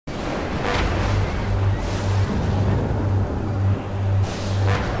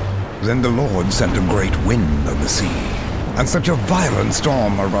Then the Lord sent a great wind on the sea, and such a violent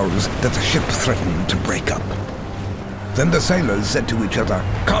storm arose that the ship threatened to break up. Then the sailors said to each other,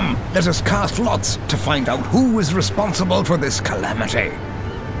 "Come, let us cast lots to find out who is responsible for this calamity."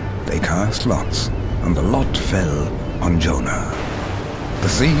 They cast lots, and the lot fell on Jonah. The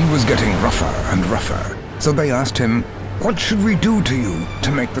sea was getting rougher and rougher, so they asked him, "What should we do to you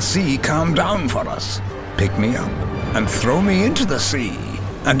to make the sea calm down for us? Pick me up and throw me into the sea,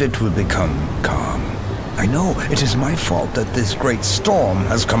 and it will become calm. I know it is my fault that this great storm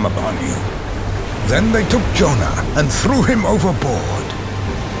has come upon you." Then they took Jonah and threw him overboard,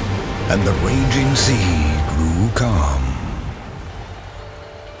 and the raging sea grew calm.